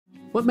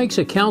What makes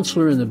a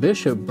counselor in the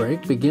bishop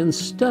break begins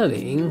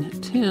studying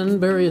 10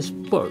 various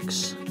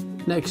books.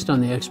 Next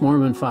on the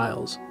Ex-Mormon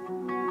Files.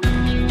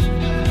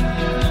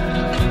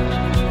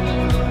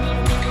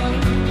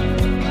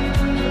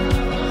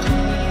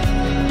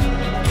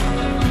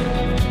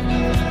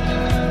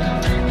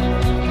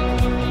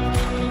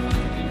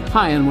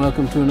 Hi, and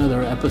welcome to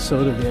another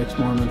episode of the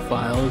Ex-Mormon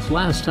Files.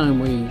 Last time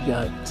we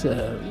got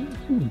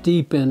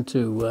deep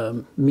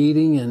into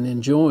meeting and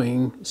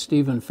enjoying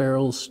Stephen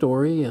Farrell's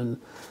story, and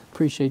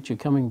appreciate you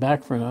coming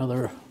back for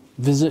another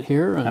visit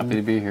here. And, happy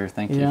to be here.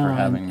 Thank you for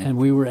having me. And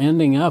we were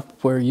ending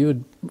up where you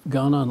had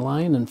gone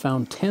online and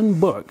found 10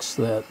 books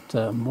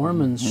that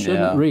Mormons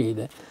shouldn't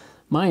read.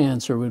 My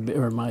answer would be,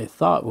 or my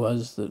thought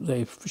was, that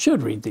they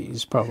should read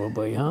these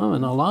probably, huh?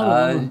 And a lot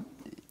of them.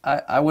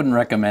 I wouldn't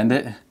recommend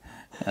it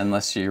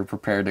unless you're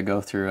prepared to go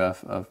through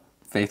a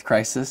faith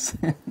crisis.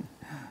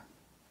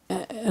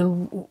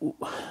 And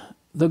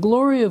the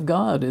glory of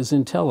God is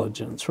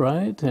intelligence,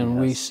 right? And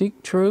we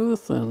seek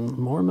truth, and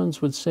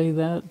Mormons would say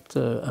that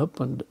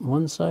up on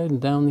one side and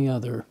down the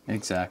other.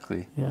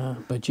 Exactly. Yeah,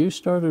 but you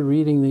started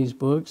reading these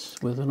books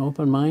with an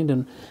open mind,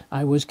 and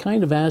I was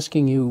kind of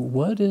asking you,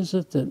 what is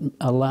it that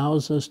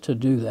allows us to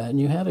do that? And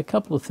you had a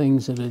couple of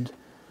things that had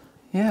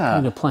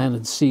kind of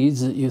planted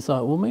seeds that you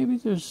thought, well, maybe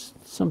there's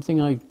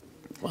something I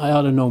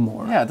ought to know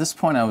more. Yeah, at this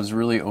point I was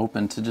really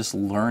open to just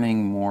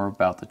learning more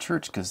about the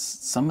church, because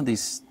some of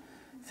these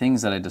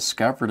things that I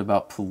discovered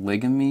about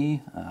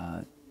polygamy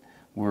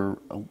were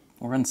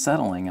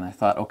unsettling, and I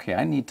thought, okay,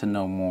 I need to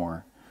know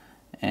more.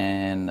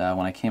 And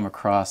when I came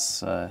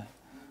across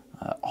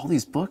all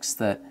these books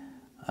that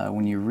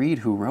when you read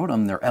who wrote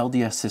them, they're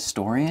LDS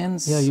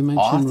historians, Yeah, you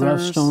mentioned Rough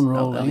Stone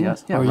Rolling,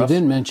 or you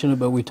didn't mention it,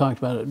 but we talked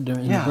about it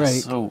during the break.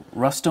 Yeah, so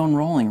Rough Stone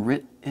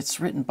Rolling, it's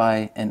written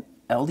by an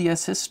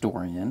LDS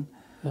historian,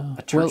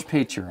 a church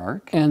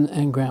patriarch.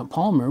 And Grant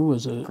Palmer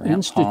was an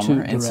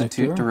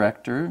institute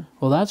director.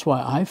 Well, that's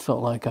why I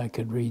felt like I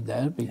could read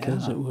that,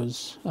 because it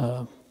was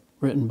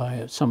written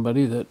by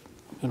somebody that,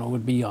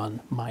 would be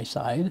on my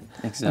side.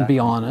 Exactly. And be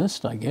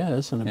honest, I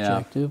guess, and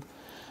objective.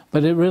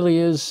 But it really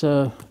is,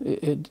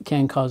 it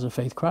can cause a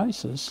faith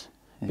crisis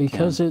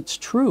because it's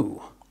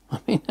true. I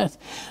mean,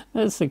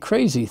 that's the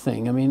crazy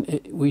thing. I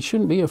mean, we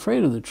shouldn't be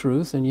afraid of the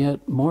truth, and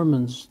yet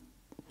Mormons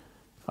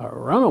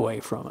run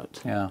away from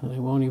it. Yeah. They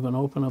won't even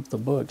open up the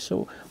book.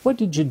 So what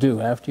did you do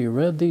after you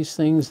read these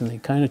things, and they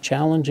kind of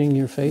challenging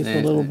your faith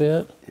a little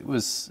bit? It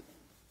was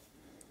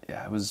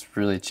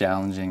really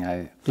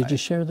challenging. Did you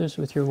share this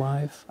with your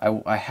wife?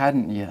 I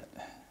hadn't yet.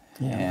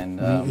 Yeah, and,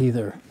 me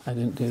either. I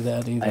didn't do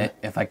that either.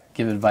 If I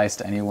give advice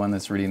to anyone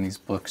that's reading these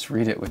books,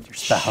 read it with your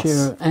spouse.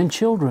 Share, and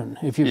children.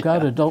 If you've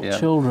got adult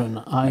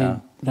children,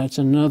 that's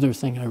another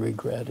thing I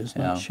regret, is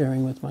not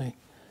sharing with my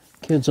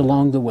kids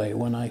along the way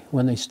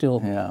when they still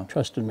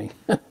trusted me.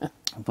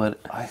 But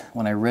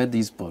when I read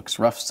these books,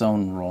 Rough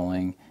Stone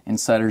Rolling,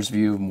 Insider's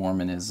View of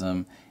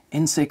Mormonism,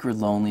 In Sacred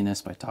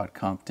Loneliness by Todd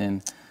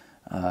Compton,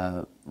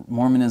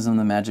 Mormonism,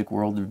 The Magic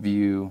World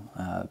Review,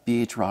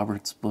 B.H.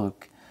 Roberts'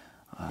 book,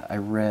 I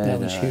read... That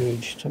was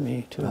huge to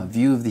me, too.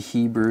 View of the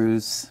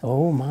Hebrews.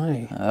 Oh,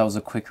 my. That was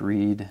a quick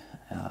read.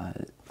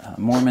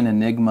 Mormon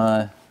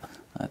Enigma,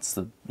 that's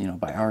the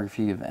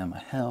biography of Emma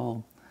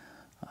Hell.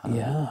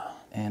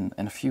 And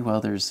a few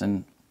others,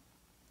 and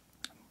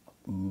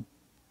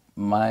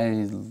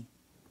my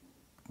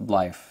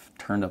life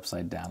turned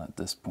upside down at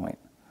this point.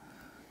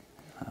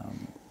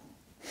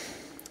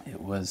 It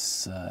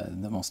was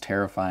the most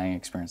terrifying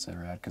experience I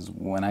ever had, because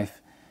when I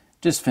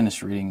just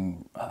finished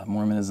reading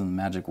Mormonism, The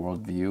Magic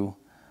Worldview,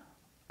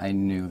 I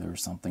knew there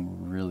was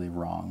something really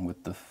wrong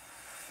with the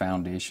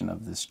foundation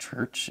of this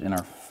church and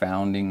our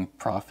founding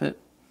prophet.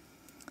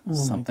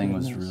 Something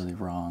was really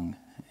wrong,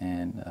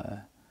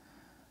 and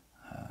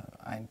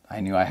I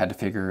knew I had to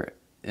figure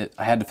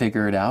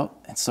it out,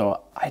 and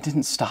so I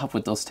didn't stop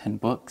with those 10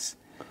 books.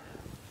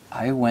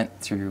 I went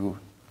through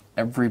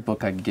every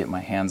book I could get my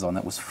hands on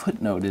that was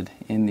footnoted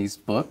in these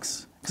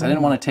books, because I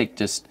didn't want to take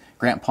just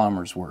Grant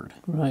Palmer's word.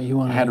 Right, you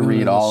want I had to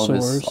read all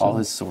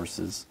his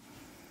sources.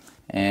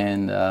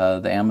 And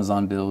the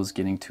Amazon bill was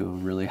getting to a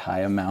really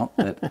high amount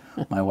that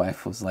my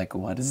wife was like,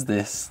 "What is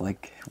this?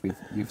 Like,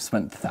 you've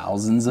spent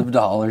thousands of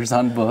dollars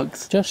on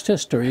books." Just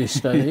history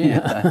study.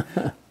 I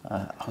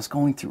was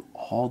going through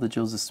all the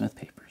Joseph Smith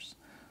papers.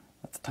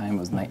 At the time, it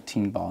was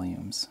 19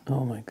 volumes.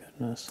 Oh my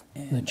goodness!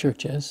 And the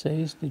church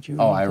essays, did you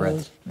read I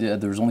those? read. Yeah,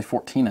 there was only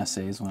 14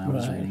 essays when I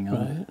was reading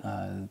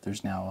them.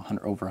 There's now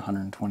over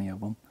 120 of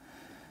them.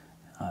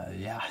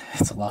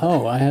 It's a lot.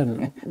 Oh, I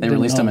hadn't. They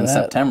released them in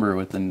September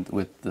with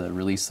the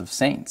release of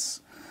Saints.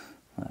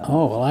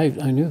 Well, I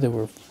knew there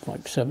were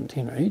like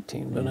 17 or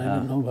 18, but I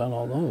didn't know about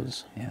all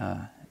those.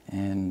 Yeah,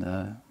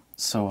 and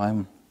so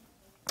I'm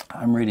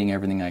reading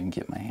everything I can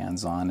get my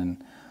hands on,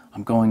 and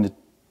I'm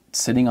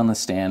sitting on the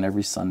stand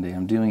every Sunday.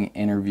 I'm doing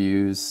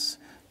interviews,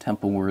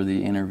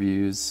 temple-worthy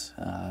interviews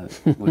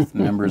with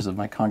members of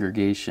my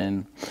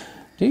congregation.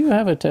 Do you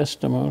have a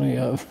testimony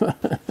of?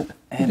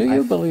 Do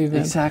you believe in?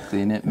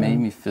 Exactly, and it made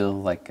me feel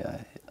like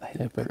a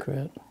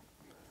hypocrite.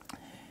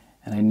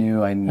 And I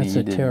knew I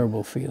needed... That's a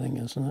terrible feeling,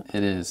 isn't it?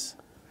 It is.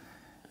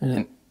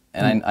 And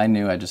I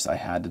knew I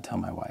had to tell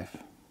my wife.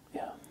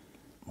 Yeah.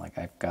 Like,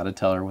 I've got to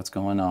tell her what's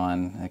going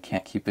on. I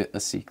can't keep it a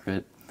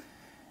secret.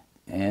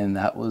 And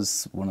that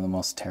was one of the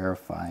most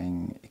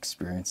terrifying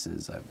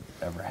experiences I've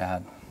ever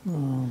had.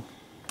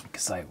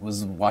 Because I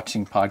was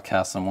watching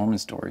podcasts on Mormon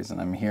stories, and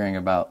I'm hearing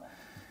about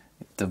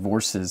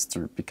divorces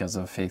because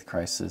of a faith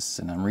crisis,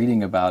 and I'm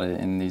reading about it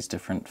in these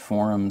different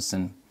forums,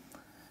 and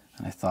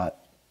I thought,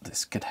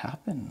 this could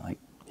happen. Like,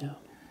 Yeah.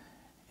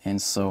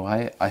 And so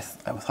I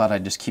thought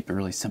I'd just keep it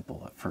really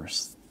simple at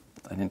first.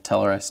 I didn't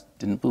tell her I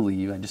didn't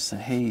believe. I just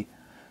said, hey,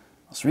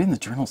 I was reading the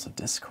Journals of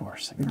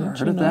Discourse. Have you ever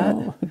heard of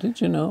that? Did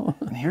you know?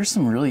 And here's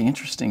some really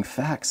interesting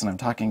facts. And I'm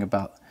talking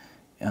about,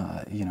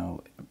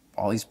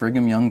 all these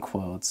Brigham Young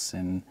quotes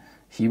and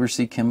Heber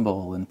C.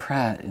 Kimball and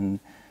Pratt. And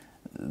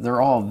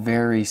they're all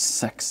very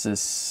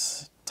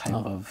sexist type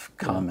of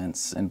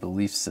comments and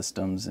belief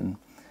systems. And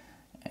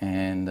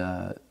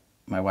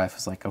my wife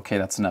was like, okay,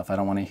 that's enough. I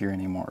don't want to hear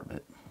any more of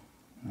it.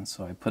 And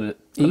so I put it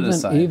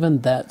aside.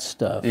 Even that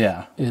stuff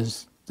Yeah.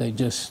 they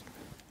just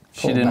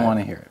She didn't want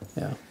to hear it.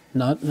 Yeah.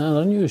 Not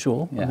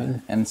unusual. Yeah. I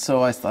mean, and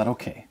so I thought,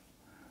 okay.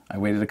 I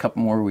waited a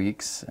couple more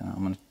weeks, and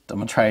I'm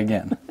gonna try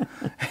again.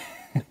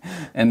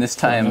 And this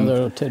time, another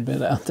little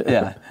tidbit out there.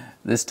 Yeah.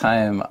 This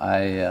time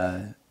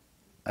I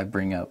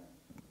bring up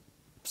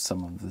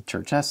some of the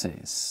church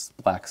essays,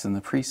 Blacks in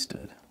the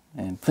Priesthood,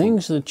 and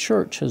Things the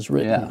church has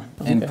written.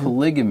 Yeah. And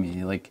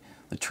polygamy, like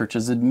the church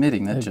is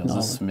admitting that Joseph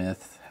Acknowledge.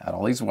 Smith had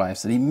all these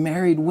wives, that he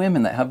married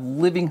women that have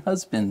living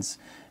husbands,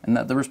 and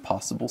that there was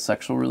possible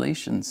sexual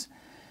relations.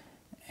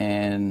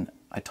 And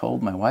I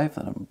told my wife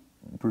that I'm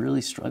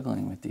really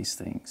struggling with these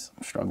things.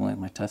 I'm struggling with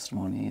my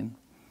testimony. And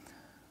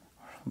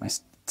my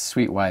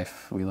sweet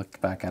wife, we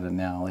look back at it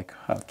now, like,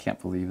 I can't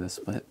believe this,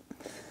 but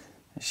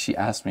she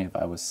asked me if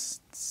I was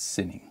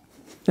sinning.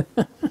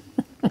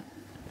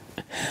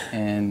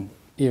 And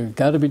You've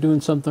got to be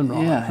doing something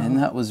wrong. yeah, and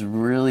that was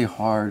really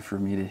hard for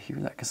me to hear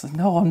that, because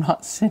no, I'm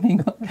not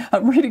sinning.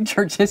 I'm reading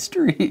church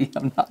history.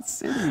 I'm not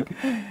sinning.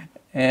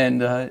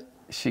 And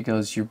she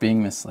goes, you're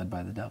being misled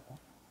by the devil.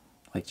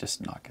 Like,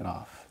 just knock it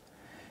off.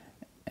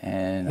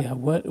 And Yeah,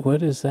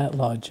 what is that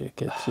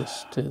logic? It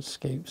just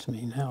escapes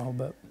me now,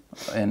 but...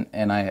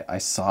 And I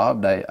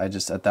sobbed. I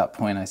just, at that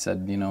point, I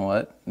said, you know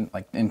what?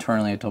 Like,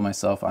 internally, I told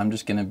myself, I'm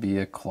just going to be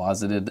a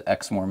closeted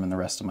ex-Mormon the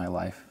rest of my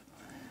life.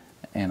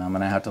 And I'm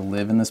going to have to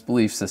live in this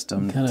belief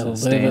system to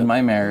stay in my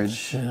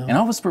marriage. Yeah. And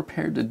I was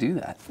prepared to do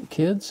that.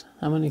 Kids?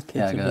 How many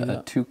kids? Yeah, I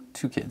got two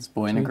kids,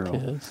 boy and a girl.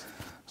 Kids.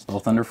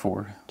 Both under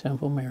 4.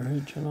 Temple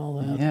marriage and all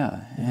that.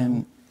 Yeah,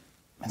 and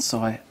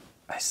so I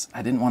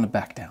didn't want to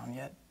back down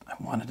yet. I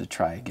wanted to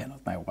try again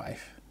with my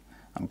wife.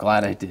 I'm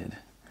glad I did.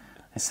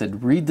 I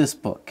said, read this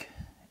book.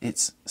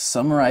 It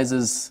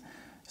summarizes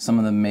some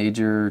of the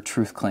major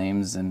truth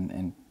claims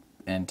and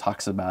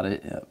talks about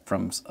it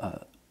from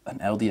an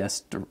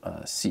LDS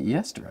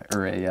CES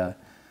director, or a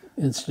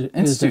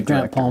institute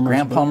director.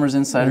 Grant Palmer's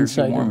Insider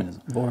to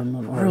Mormonism.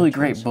 Really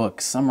great book.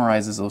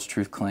 Summarizes those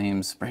truth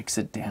claims, breaks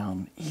it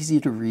down,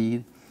 easy to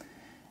read.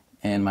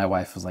 And my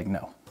wife was like,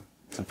 no.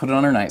 So I put it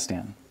on her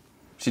nightstand.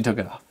 She took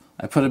it off.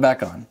 I put it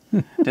back on.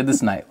 Did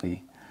this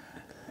nightly.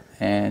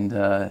 And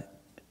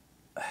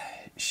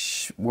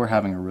we're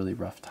having a really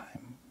rough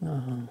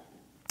time.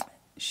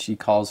 She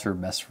calls her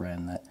best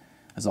friend that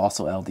is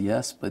also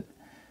LDS, but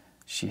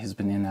she has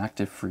been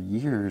inactive for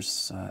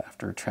years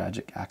after a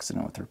tragic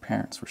accident with her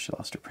parents, where she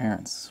lost her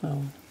parents.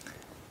 Oh.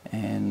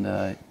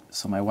 And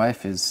so my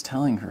wife is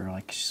telling her,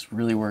 like, she's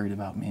really worried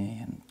about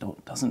me and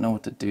doesn't know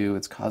what to do.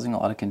 It's causing a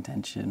lot of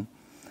contention.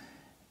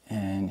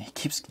 And he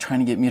keeps trying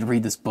to get me to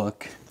read this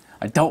book.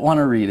 I don't want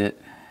to read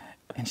it.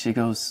 And she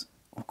goes,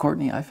 well,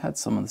 Courtney, I've had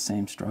some of the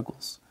same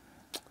struggles.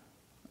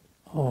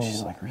 Oh,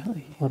 she's like,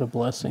 really? What a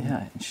blessing.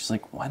 Yeah. And she's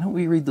like, why don't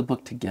we read the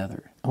book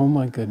together? Oh,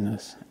 my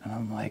goodness. And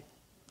I'm like,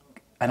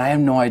 and I have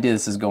no idea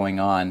this is going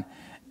on.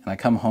 And I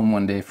come home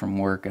one day from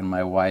work, and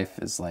my wife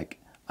is like,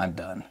 I'm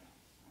done.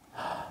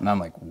 And I'm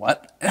like,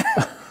 what?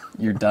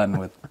 You're done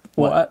with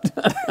what?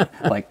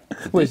 Like,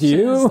 with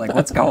you? Like,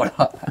 what's going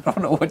on? I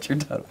don't know what you're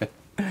done with.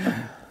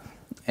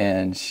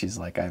 And she's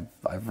like,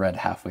 I've read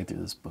halfway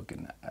through this book,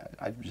 and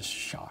I'm just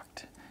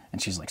shocked.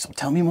 And she's like, so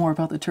tell me more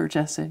about the church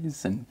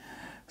essays. And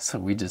so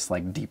we just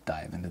like deep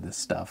dive into this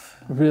stuff.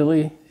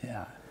 Really?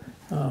 Yeah.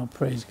 Oh,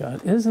 praise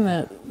God. Isn't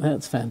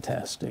that's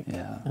fantastic.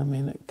 Yeah. I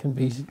mean, it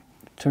can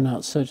turn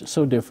out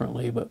so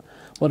differently, but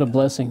what a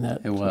blessing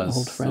that it was.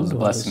 old friend was. It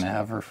was a blessing to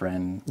have her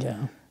friend.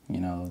 Yeah. You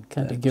know.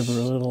 Kind of give her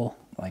a little,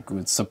 like,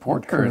 would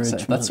support her and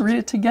say, let's read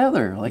it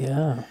together. Like,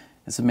 yeah.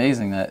 It's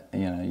amazing that,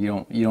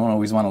 you don't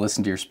always want to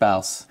listen to your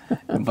spouse,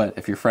 but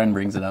if your friend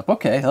brings it up,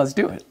 okay, let's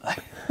do it.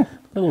 A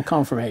little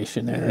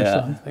confirmation there or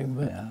something.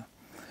 But. Yeah.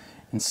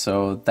 And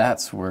so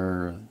that's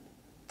where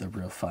the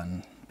real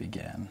fun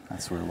began.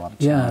 That's where a lot of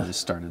challenges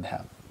started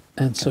happening.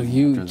 And so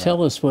you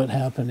tell us what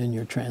happened in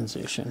your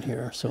transition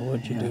here. So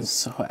what'd you do?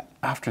 So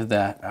after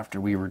that, after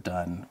we were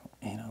done,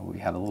 we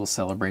had a little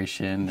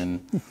celebration,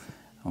 and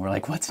we're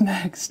like, what's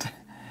next?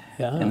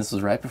 Yeah. And this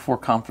was right before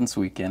conference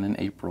weekend in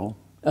April.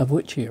 Of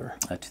which year?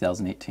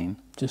 2018.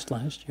 Just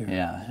last year.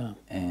 Yeah.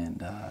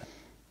 And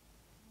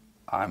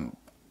I'm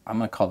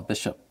going to call the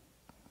bishop,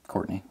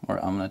 Courtney,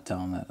 or I'm going to tell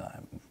him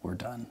that we're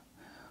done.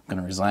 I'm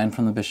going to resign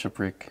from the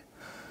bishopric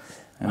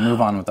and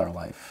move on with our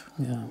life.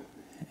 Yeah.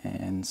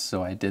 And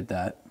so I did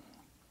that.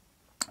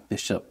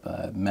 Bishop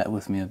met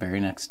with me the very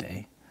next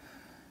day,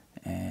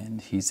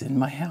 and he's in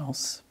my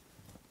house.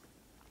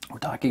 We're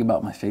talking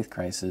about my faith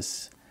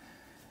crisis,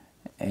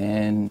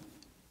 and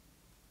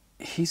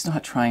he's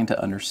not trying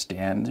to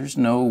understand. There's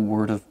no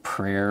word of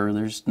prayer.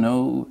 There's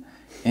no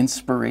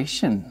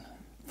inspiration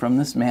from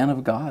this man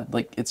of God.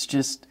 Like, it's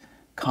just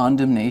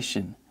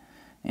condemnation.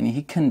 And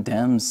he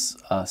condemns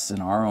us in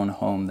our own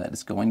home that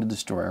it's going to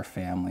destroy our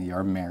family,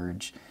 our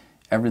marriage.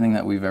 Everything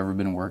that we've ever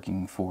been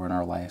working for in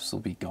our lives will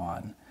be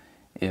gone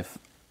if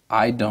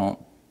I don't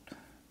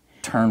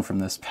turn from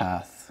this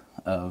path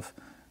of,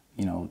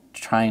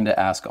 trying to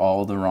ask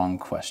all the wrong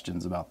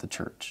questions about the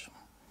church.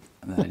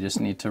 That I just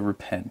need to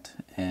repent.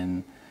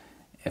 And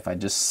if I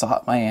just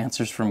sought my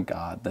answers from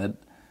God, that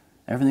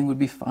everything would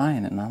be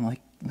fine. And I'm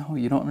like, no,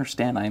 you don't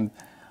understand.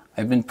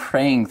 I've been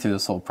praying through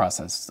this whole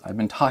process. I've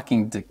been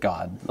talking to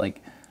God,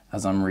 like,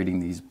 as I'm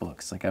reading these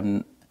books. Like,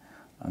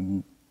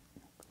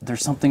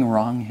 there's something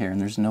wrong here,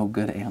 and there's no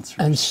good answer.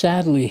 And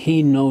sadly,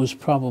 he knows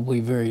probably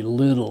very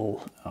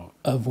little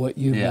of what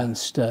you've been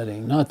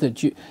studying. Not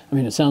that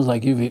it sounds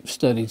like you've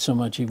studied so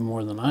much, even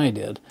more than I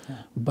did,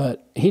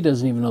 but he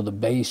doesn't even know the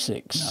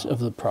basics of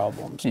the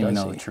problems, Didn't does even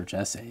know he? the church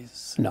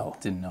essays. No.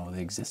 Didn't know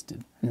they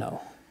existed.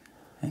 No.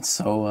 And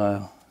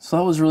so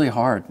that was really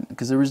hard,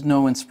 because there was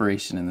no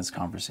inspiration in this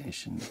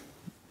conversation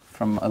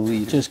from a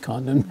leader. Just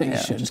condemnation.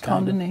 Yeah, just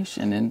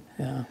condemnation. And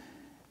yeah.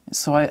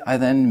 so I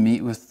then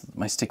meet with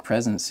my stake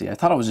presidency. I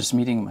thought I was just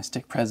meeting with my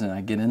stake president.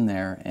 I get in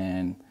there,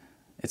 and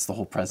it's the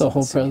whole presidency. The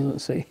whole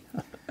presidency.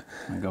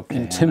 I go, okay,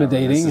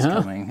 intimidating,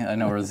 I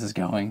know where this is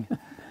going.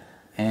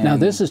 And now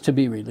this is to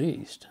be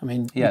released.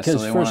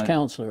 Because so first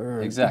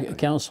counselor, exactly. A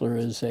counselor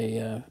is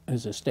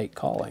a state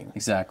calling.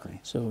 Exactly.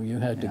 So you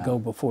had to go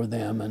before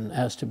them and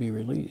ask to be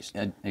released.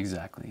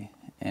 Exactly.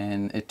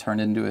 And it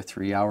turned into a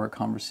 3-hour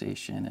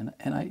conversation.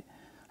 And I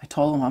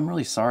told him, I'm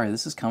really sorry.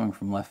 This is coming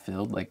from left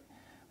field. Like,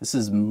 this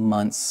is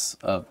months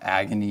of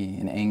agony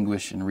and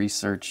anguish and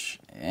research,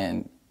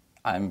 and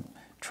I'm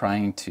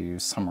trying to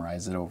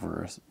summarize it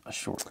over a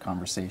short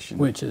conversation.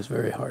 Which is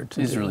very hard to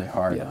do. It's really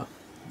hard. Yeah.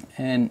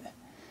 And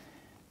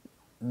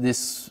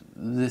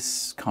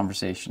this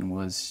conversation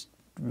was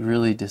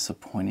really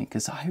disappointing,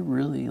 because I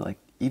really,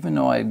 even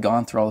though I had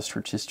gone through all this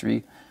church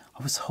history,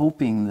 I was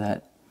hoping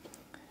that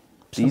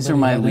these are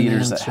my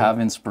leaders that have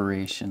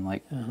inspiration.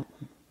 Like,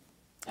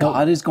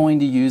 God is going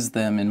to use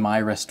them in my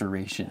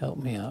restoration. Help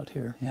me out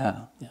here.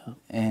 Yeah.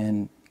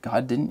 And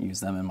God didn't use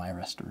them in my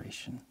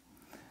restoration.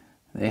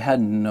 They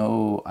had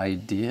no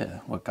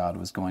idea what God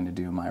was going to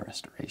do in my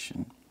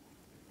restoration.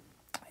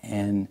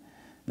 And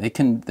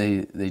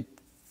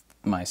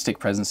my stake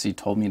presidency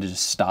told me to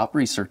just stop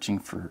researching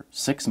for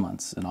 6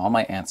 months, and all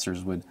my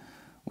answers would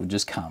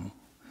just come.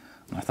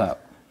 And I thought,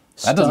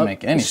 that doesn't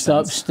make any sense.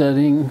 Stop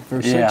studying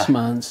for 6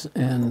 months,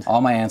 and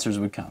all my answers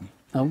would come.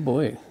 Oh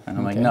boy. And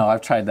I'm like, no,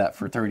 I've tried that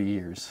for 30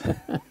 years.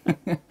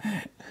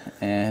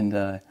 And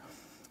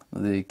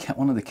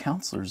one of the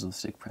counselors of the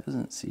stake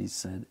presidency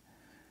said,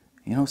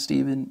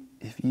 Stephen,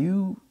 if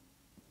you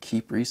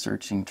keep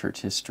researching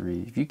church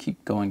history, if you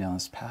keep going down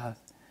this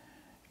path,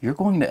 you're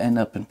going to end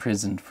up in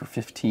prison for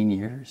 15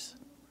 years.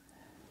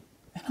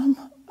 And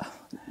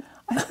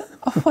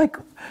I'm like,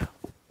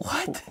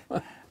 what?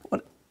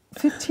 What?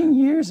 15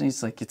 years? And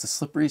he's like, it's a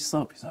slippery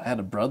slope. He said, I had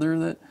a brother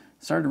that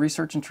started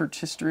researching church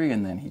history,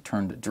 and then he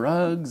turned to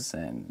drugs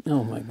and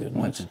oh my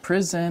goodness, went to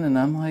prison. And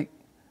I'm like,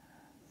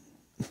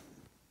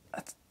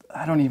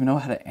 I don't even know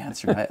how to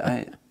answer.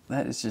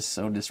 That is just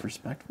so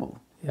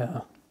disrespectful.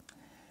 Yeah.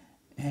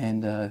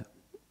 And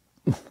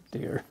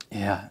dear.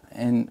 Yeah,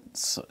 and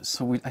so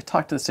I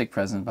talked to the stake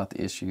president about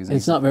the issues.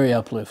 It's not very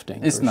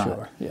uplifting. It's for not.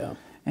 Sure. Yeah.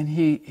 And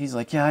he's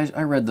like, yeah,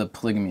 I read the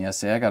polygamy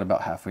essay. I got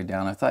about halfway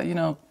down. I thought,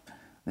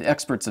 the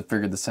experts have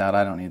figured this out.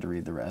 I don't need to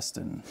read the rest,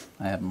 and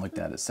I haven't looked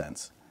at it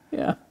since.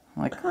 Yeah.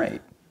 I'm like,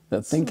 great.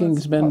 The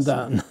thinking's been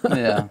done.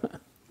 Yeah.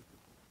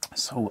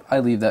 So I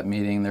leave that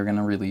meeting. They're going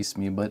to release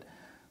me. But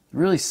the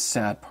really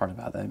sad part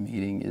about that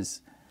meeting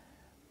is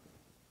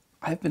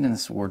I've been in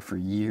this ward for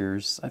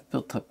years. I've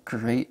built up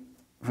great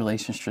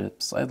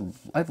relationships.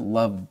 I've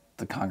loved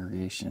the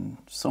congregation.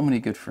 So many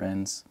good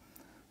friends.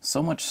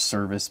 So much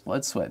service,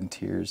 blood, sweat, and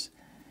tears.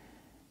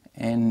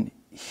 And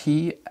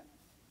he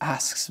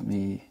asks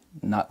me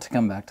not to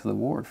come back to the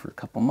ward for a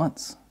couple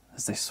months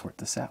as they sort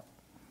this out.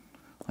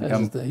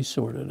 They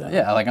sort it out.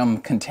 Yeah, like I'm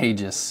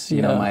contagious.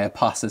 My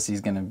apostasy is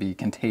going to be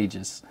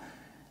contagious.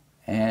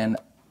 And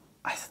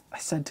I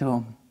said to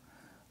him,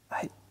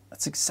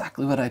 that's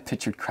exactly what I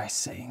pictured Christ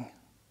saying.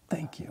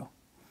 Thank you.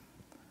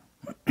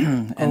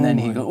 And then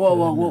he goes,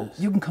 well,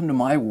 you can come to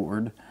my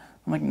ward.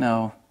 I'm like,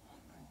 no,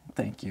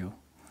 thank you.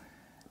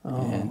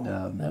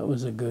 And that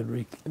was a good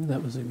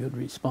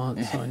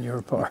response on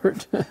your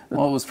part.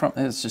 well,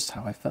 it's just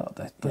how I felt.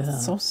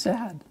 That's so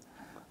sad.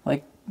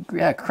 Like,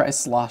 yeah,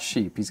 Christ's lost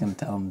sheep. He's going to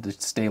tell them to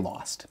stay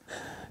lost.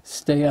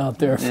 Stay out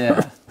there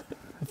for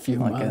a few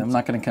months. I'm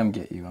not going to come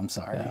get you. I'm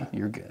sorry. Yeah.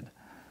 You're good.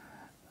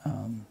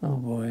 Oh,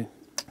 boy.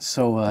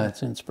 So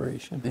that's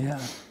inspiration.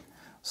 Yeah.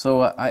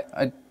 So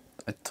I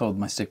told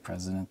my stake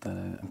president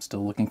that I'm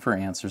still looking for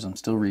answers. I'm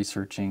still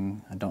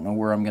researching. I don't know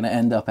where I'm going to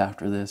end up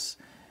after this.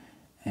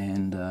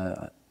 And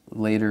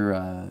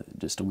later,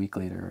 just a week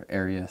later,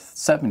 Area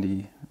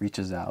 70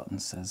 reaches out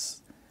and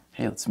says,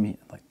 "Hey, let's meet.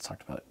 I'd like to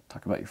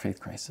talk about your faith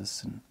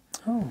crisis."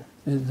 And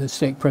the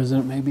stake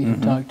president maybe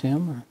had talked to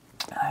him. Or?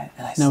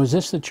 Now, is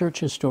this the church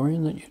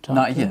historian that you talked to?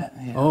 Not yet.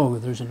 Yeah. Oh,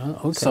 there's another.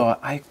 Okay. So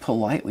I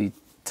politely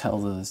tell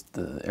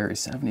the Area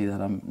 70 that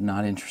I'm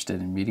not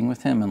interested in meeting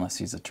with him unless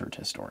he's a church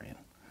historian.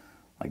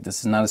 Like,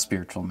 this is not a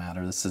spiritual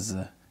matter. This is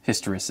a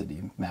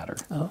historicity matter.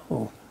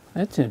 Oh,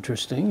 that's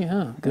interesting.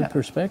 Yeah, good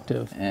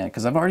perspective. Yeah,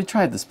 because I've already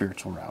tried the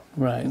spiritual route.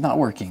 Right. Not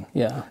working.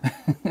 Yeah.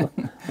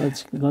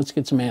 let's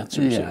get some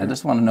answers. Yeah, here. I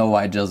just want to know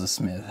why Joseph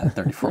Smith had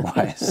 34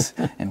 wives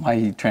and why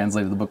he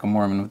translated the Book of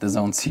Mormon with his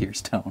own seer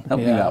stone. Help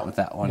me out with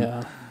that one.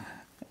 Yeah.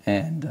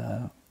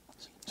 And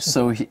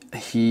so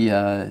he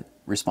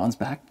responds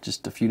back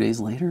just a few days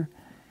later.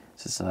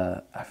 He says,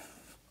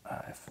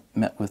 I've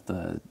met with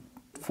the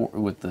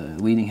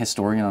leading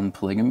historian on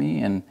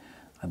polygamy, and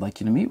I'd like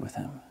you to meet with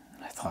him.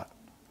 And I thought,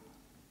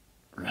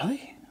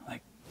 really?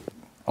 Like,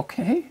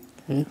 okay.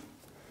 Yeah.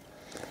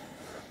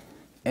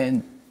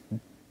 And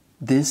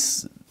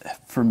this,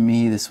 for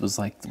me, this was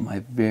like my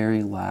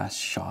very last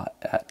shot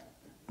at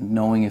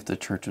knowing if the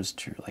church was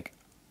true. Like,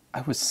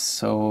 I was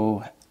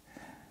so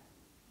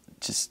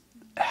just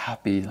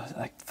happy.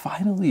 Like,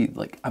 finally,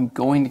 like, I'm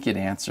going to get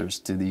answers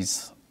to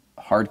these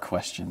hard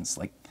questions.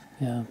 Like,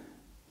 yeah.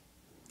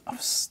 I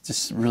was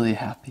just really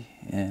happy.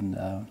 And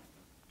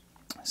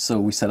so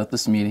we set up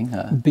this meeting.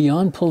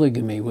 Beyond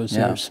polygamy, was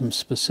there some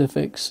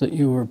specifics that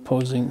you were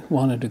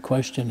wanted to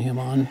question him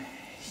on?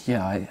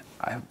 Yeah,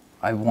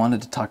 I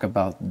wanted to talk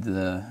about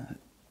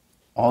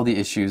all the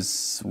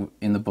issues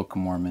in the Book of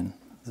Mormon.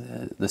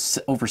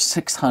 The over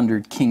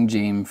 600 King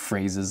James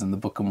phrases in the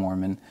Book of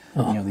Mormon.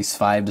 You know, these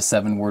 5 to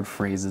 7 word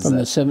phrases from the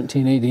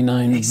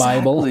 1789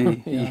 Bible.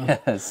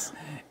 Yes.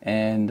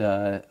 And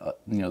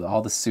you know,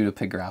 all the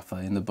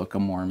pseudepigrapha in the Book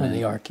of Mormon. And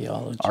the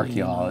archaeology.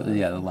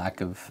 The lack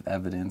of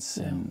evidence.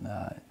 Yeah.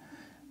 And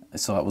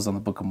so that was on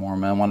the Book of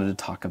Mormon. I wanted to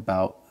talk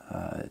about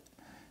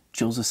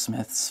Joseph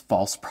Smith's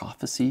false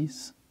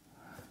prophecies.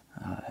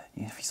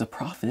 If he's a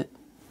prophet,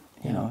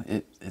 you know,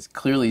 it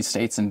clearly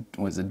states in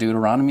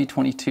Deuteronomy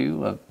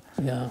 22.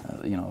 You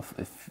know,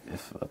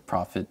 if a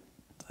prophet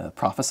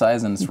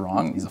prophesies and it's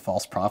wrong, he's a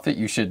false prophet,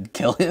 you should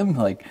kill him.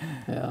 Like,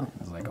 I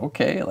was like,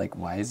 okay, like,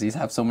 why does he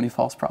have so many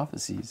false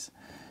prophecies?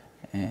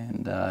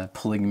 And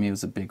polygamy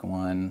was a big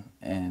one,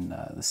 and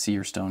the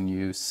seer stone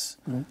use.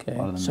 Okay,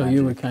 so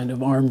you were kind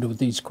of armed with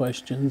these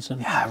questions.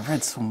 And yeah, I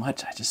read so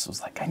much. I just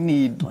was like, I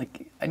need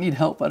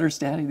help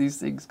understanding these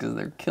things because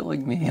they're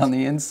killing me on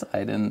the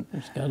inside. And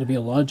there's got to be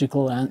a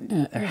logical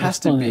there has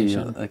to be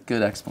a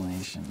good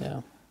explanation.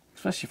 Yeah,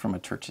 especially from a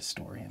church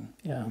historian.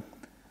 Yeah.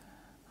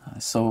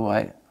 So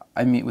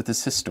I meet with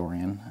this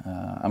historian.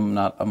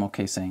 I'm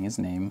okay saying his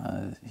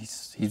name.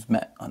 He's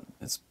met.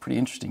 It's pretty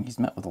interesting. He's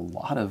met with a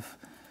lot of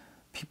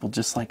people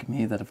just like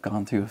me that have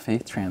gone through a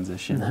faith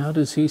transition. And how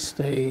does he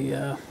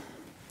stay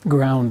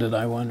grounded,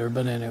 I wonder?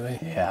 But anyway.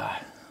 Yeah.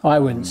 I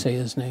wouldn't say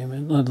his name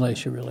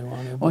unless you really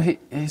want to. Well,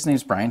 his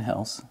name's Brian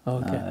Hells.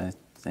 Okay.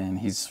 And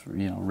he's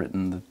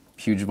written the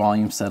huge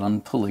volume set on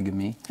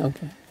polygamy.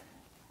 Okay.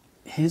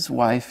 His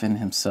wife and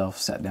himself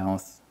sat down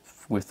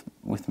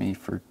with me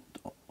for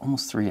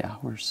almost 3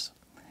 hours,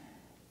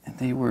 and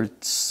they were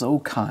so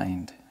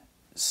kind,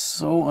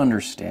 so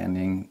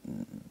understanding,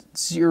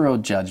 zero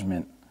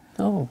judgment.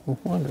 Oh,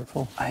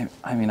 wonderful. I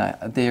mean,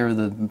 they are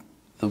the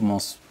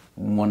most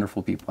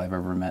wonderful people I've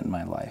ever met in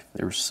my life.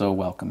 They were so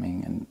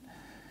welcoming,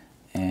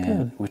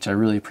 and which I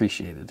really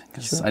appreciated,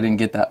 because I didn't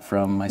get that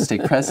from my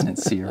stake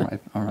presidency or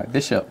my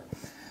bishop.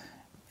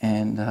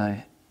 And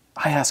I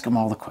asked him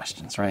all the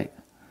questions, right,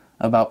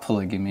 about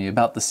polygamy,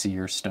 about the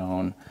seer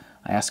stone.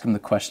 I ask him the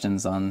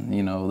questions on,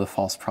 the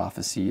false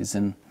prophecies,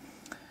 and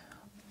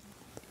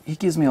he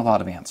gives me a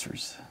lot of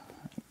answers.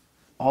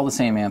 All the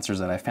same answers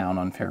that I found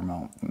on Fair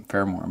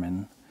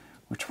Mormon,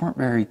 which weren't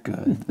very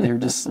good. They're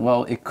just,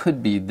 well, it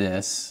could be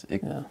this.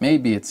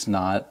 Maybe it's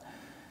not.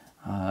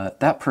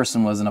 That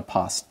person was an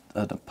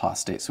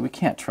apostate, so we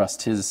can't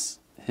trust his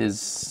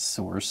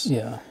source.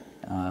 Yeah.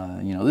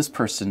 This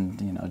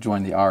person,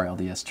 joined the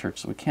RLDS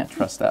church, so we can't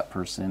trust that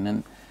person.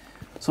 And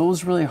so it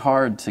was really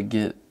hard to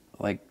get,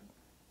 like,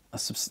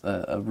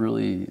 a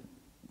really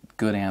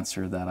good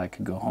answer that I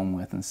could go home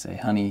with and say,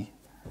 honey,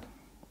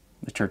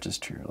 the church is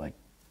true. Like,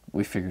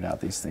 we figured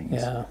out these things.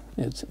 Yeah,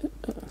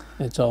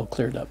 it's all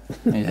cleared up.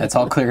 Yeah, it's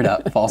all cleared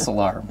up. False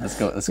alarm. Let's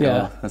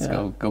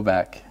go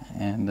back.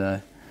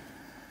 And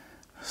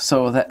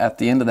so at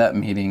the end of that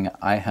meeting,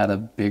 I had a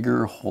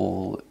bigger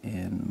hole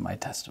in my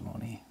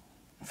testimony.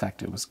 In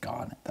fact, it was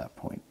gone at that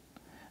point.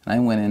 And I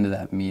went into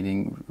that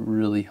meeting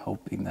really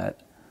hoping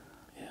that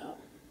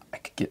I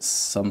could get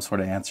some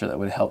sort of answer that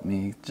would help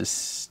me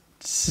just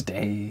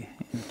stay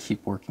and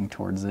keep working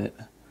towards it.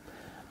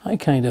 I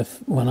kind of,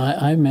 when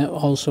I met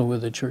also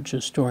with a church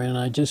historian,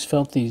 I just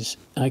felt these,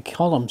 I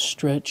call them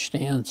stretched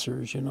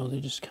answers, you know,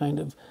 they're just kind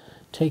of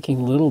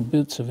taking little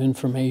bits of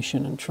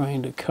information and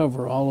trying to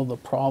cover all of the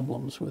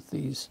problems with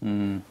these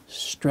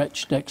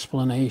stretched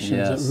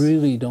explanations that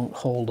really don't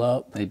hold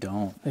up. They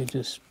don't. They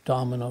just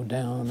domino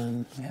down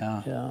and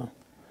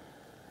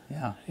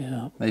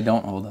They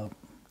don't hold up.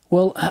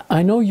 Well,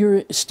 I know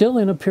you're still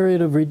in a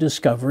period of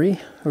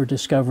rediscovery or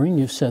discovering.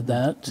 You've said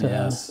that.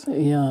 Yes.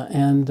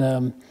 And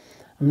I'm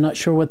not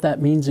sure what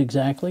that means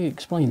exactly.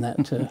 Explain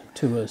that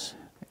to us.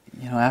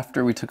 You know,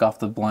 after we took off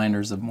the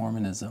blinders of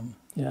Mormonism,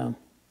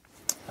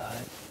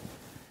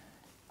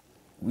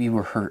 we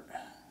were hurt.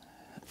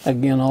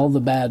 Again, all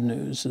the bad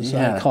news, as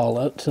I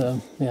call it.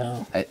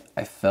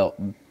 I felt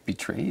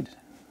betrayed.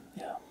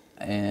 Yeah.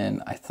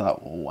 And I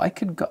thought, well,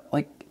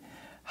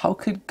 how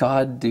could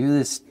God do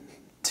this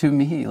to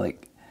me?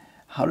 Like,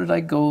 how did I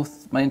go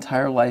my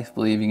entire life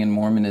believing in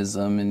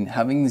Mormonism and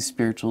having these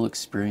spiritual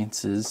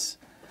experiences?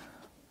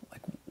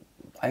 Like,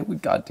 why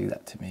would God do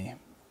that to me?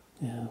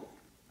 Yeah.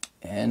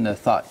 And a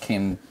thought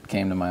came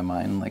to my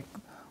mind, like,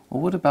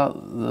 well, what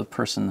about the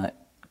person that,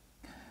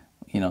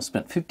 you know,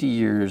 spent 50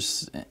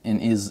 years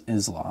in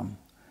Islam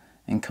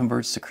and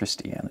converts to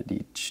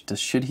Christianity?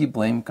 Should he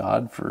blame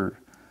God for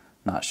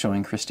not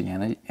showing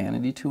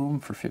Christianity to him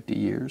for 50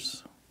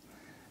 years?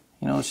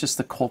 You know, it's just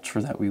the culture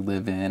that we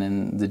live in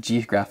and the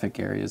geographic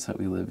areas that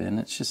we live in.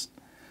 It's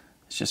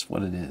just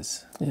what it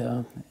is.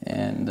 Yeah.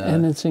 And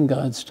it's in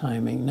God's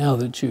timing. Now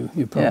that you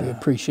probably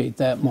appreciate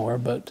that more,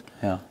 but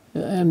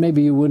and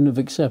maybe you wouldn't have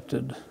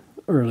accepted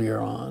earlier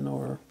on,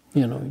 or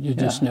you know, you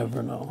just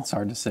never know. It's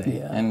hard to say.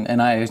 Yeah.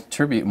 And I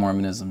attribute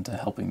Mormonism to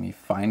helping me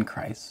find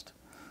Christ,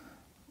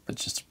 but it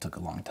just took a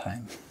long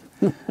time.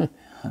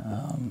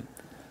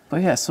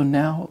 But yeah, so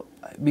now,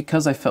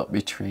 because I felt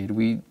betrayed,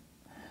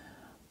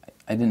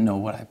 I didn't know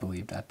what I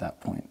believed at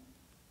that point.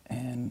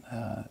 And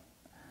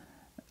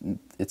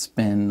it's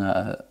been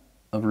a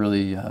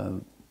really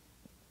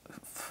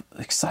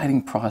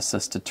exciting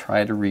process to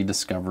try to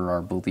rediscover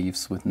our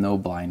beliefs with no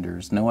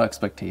blinders, no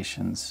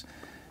expectations.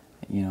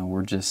 You know,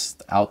 we're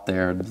just out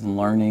there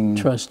learning.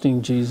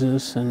 Trusting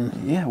Jesus and...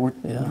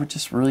 we're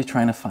just really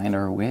trying to find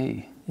our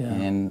way. Yeah.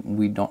 And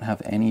we don't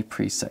have any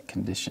preset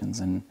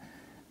conditions. And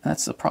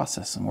that's the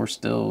process. And we're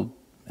still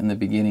in the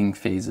beginning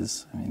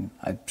phases. I mean,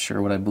 I'm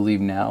sure what I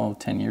believe now,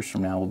 10 years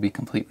from now, will be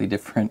completely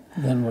different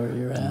than where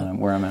you're at. Than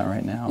where I'm at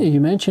right now.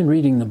 You mentioned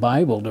reading the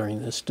Bible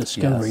during this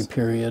discovery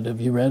period. Have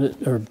you read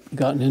it or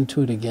gotten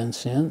into it again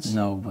since?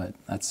 No, but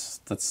that's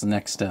the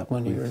next step.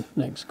 One of your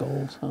next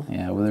goals, huh?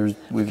 Yeah, well,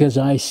 because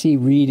I see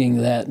reading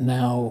that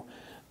now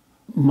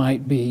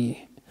might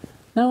be...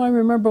 Now I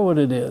remember what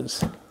it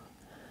is.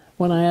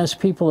 When I ask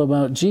people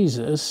about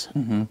Jesus,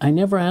 I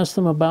never ask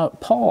them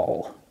about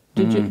Paul.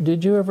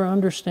 Did you ever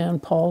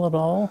understand Paul at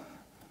all?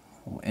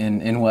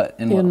 In what?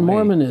 In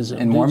Mormonism.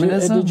 In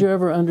Mormonism? Did you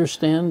ever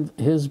understand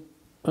his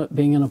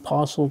being an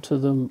apostle to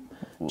the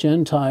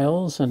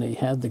Gentiles, and he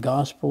had the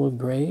gospel of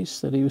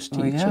grace that he was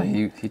teaching? Oh,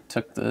 yeah, he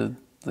took the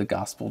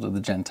gospel to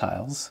the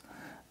Gentiles.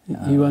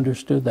 You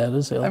understood that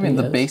as LDS? I mean,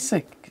 the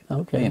basic,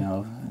 okay. you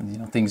know,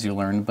 things you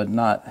learn, but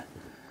not...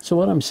 So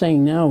what I'm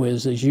saying now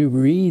is, as you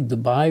read the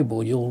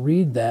Bible, you'll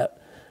read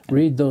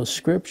those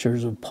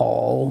scriptures of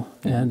Paul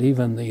and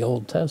even the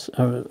Old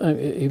Testament,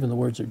 even the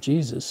words of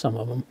Jesus, some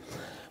of them,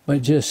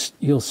 but just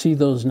you'll see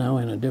those now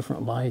in a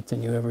different light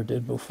than you ever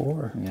did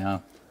before. Yeah.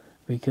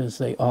 Because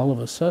they all of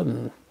a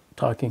sudden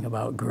talking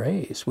about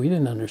grace. We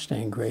didn't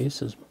understand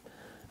grace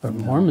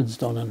Mormons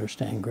don't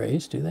understand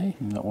grace, do they?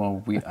 No,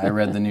 well, I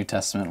read the New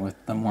Testament with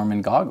the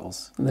Mormon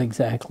goggles.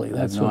 Exactly.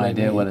 That's I have no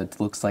idea what it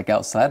looks like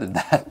outside of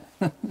that.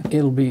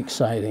 It'll be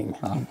exciting.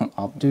 I'm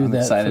that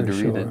excited for to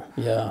sure. read it.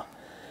 Yeah.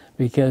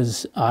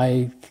 Because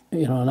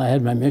and I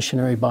had my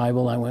missionary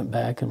Bible. I went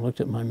back and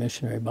looked at my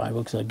missionary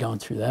Bible because I'd gone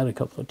through that a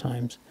couple of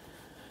times.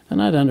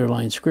 And I'd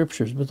underlined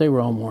scriptures, but they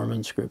were all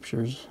Mormon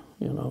scriptures,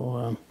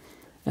 and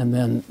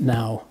then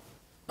now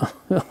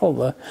all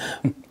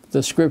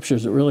the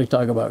scriptures that really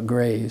talk about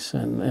grace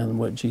and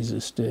what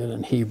Jesus did,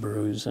 and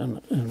Hebrews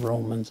and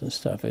Romans and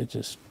stuff, I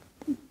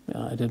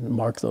didn't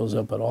mark those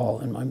up at all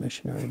in my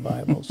missionary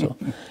Bible. So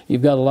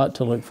you've got a lot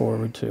to look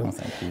forward to. Oh,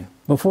 thank you.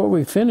 Before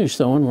we finish,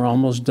 though, and we're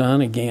almost done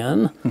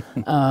again,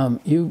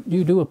 you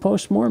do a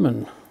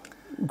post-Mormon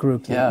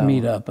group that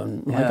meet up,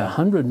 and like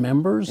 100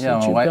 members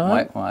that you've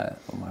got?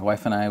 My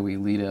wife and I, we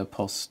lead a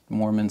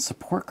post-Mormon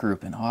support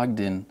group in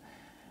Ogden,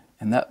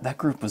 and that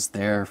group was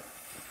there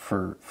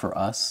for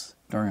us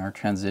during our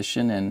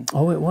transition. And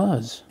it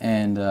was.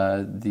 And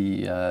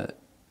the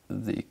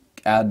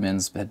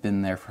admins had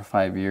been there for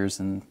 5 years,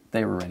 and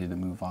they were ready to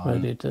move on.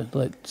 Ready to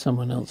let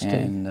someone else take.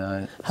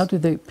 And how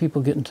do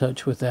people get in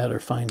touch with that or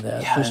find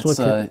that? Yeah, just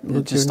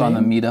just on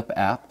the Meetup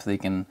app. They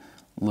can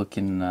look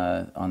on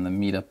the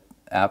Meetup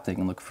app. They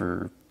can look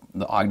for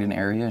the Ogden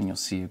area, and you'll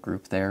see a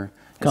group there.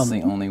 It's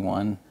the only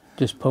one.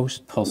 Just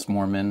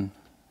Post-Mormon.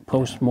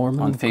 Post-Mormon.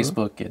 On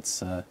Facebook,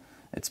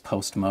 it's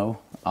Post-Mo,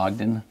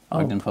 Ogden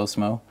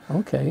Post-Mo.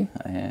 Okay.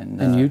 And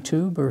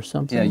YouTube or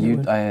something?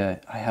 Yeah,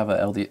 I have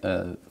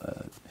a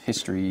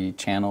history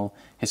channel,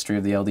 History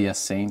of the LDS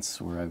Saints,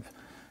 where I've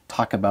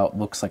talked about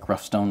books like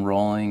Rough Stone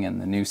Rolling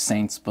and the New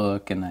Saints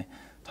book, and I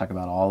talk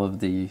about all of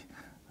the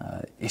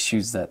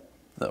issues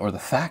or the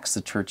facts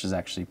the church is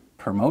actually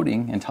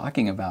promoting and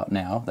talking about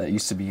now that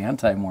used to be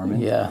anti-Mormon.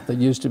 Yeah, that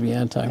used to be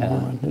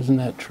anti-Mormon. Yeah. Isn't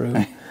that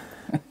true?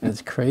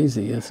 It's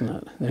crazy, isn't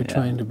it? They're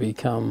trying to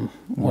become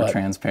more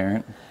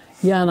transparent.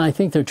 Yeah, and I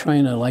think they're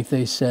trying to, like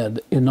they said,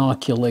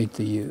 inoculate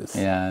the youth.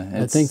 Yeah,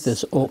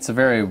 it's a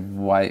very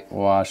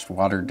whitewashed,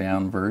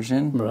 watered-down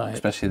version, right,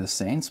 especially the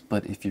Saints.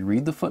 But if you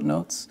read the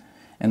footnotes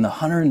and the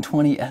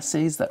 120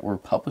 essays that were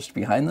published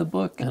behind the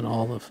book, and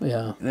all of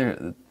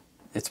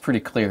it's pretty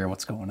clear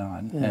what's going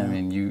on. Yeah. I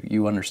mean,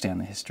 you understand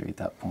the history at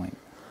that point.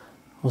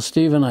 Well,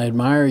 Stephen, I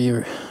admire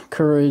your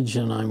courage,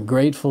 and I'm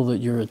grateful that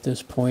you're at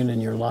this point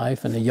in your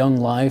life, and a young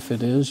life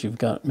it is. You've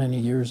got many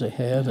years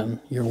ahead, and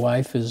your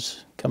wife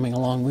is coming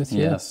along with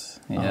you.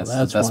 Yes, yes,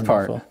 that's the best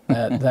wonderful.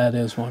 That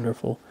is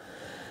wonderful.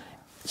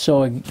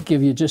 So I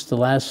give you just the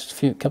last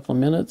couple of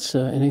minutes.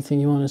 Anything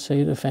you want to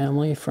say to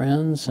family,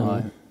 friends,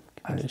 and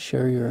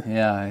share your?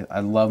 Yeah, I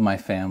love my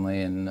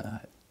family, and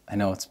I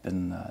know it's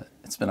been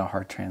a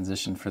hard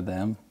transition for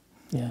them.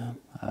 Yeah.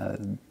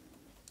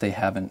 They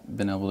haven't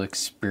been able to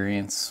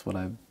experience what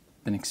I've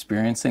been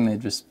experiencing.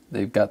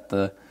 They've got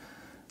the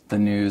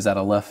news out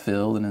of left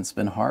field, and it's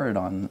been hard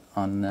on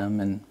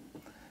them, and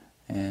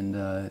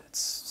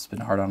it's been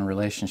hard on a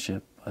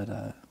relationship.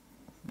 But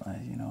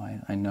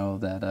I know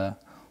that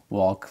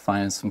we'll all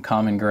find some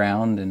common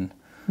ground, and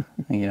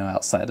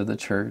outside of the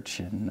church,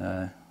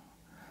 and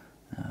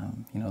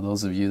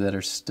those of you that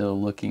are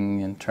still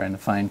looking and trying to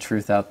find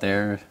truth out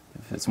there,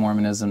 if it's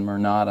Mormonism or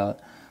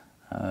not,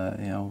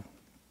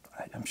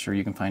 I'm sure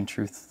you can find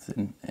truth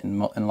in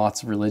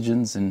lots of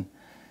religions, and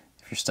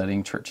if you're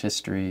studying church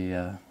history,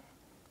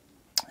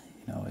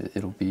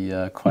 it'll be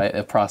quite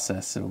a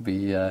process. It'll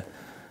be an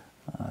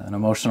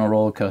emotional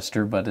roller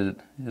coaster, but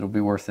it'll be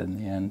worth it in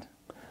the end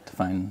to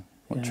find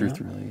what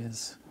truth really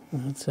is.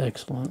 That's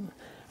excellent.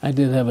 I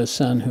did have a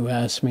son who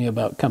asked me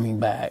about coming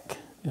back,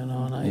 and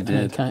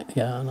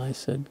I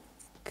said,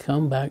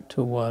 "Come back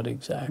to what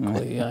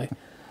exactly?"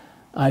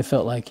 I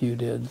felt like you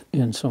did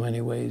in so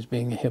many ways,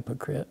 being a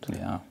hypocrite.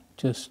 Yeah.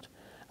 Just,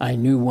 I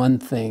knew one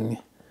thing,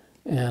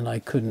 and I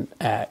couldn't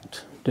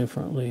act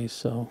differently.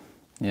 So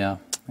yeah,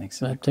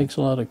 exactly. That takes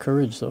a lot of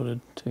courage, though,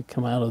 to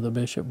come out of the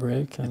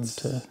bishopric and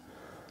it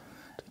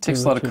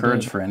takes a lot of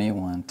courage for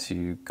anyone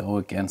to go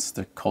against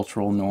the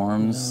cultural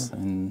norms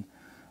and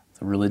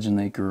the religion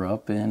they grew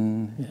up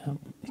in,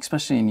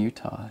 especially in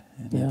Utah.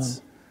 And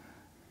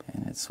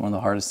it's one of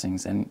the hardest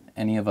things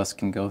any of us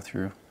can go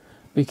through.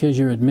 Because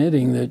you're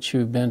admitting that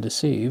you've been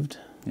deceived,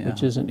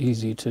 which isn't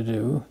easy to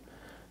do.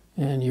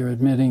 And you're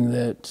admitting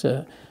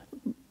that,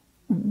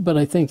 but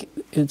I think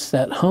it's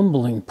that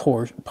humbling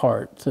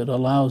part that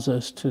allows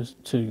us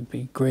to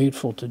be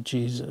grateful to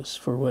Jesus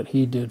for what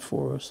he did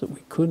for us that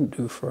we couldn't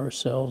do for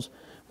ourselves.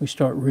 We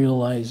start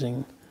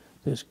realizing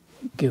this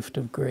gift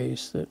of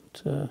grace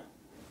that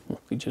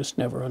we just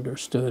never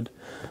understood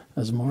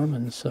as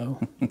Mormons. So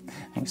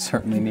we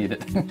certainly need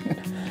it.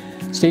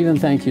 Stephen,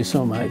 thank you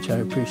so much. I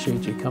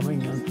appreciate you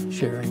coming and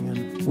sharing,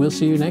 and we'll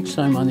see you next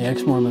time on the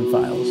Ex-Mormon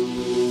Files.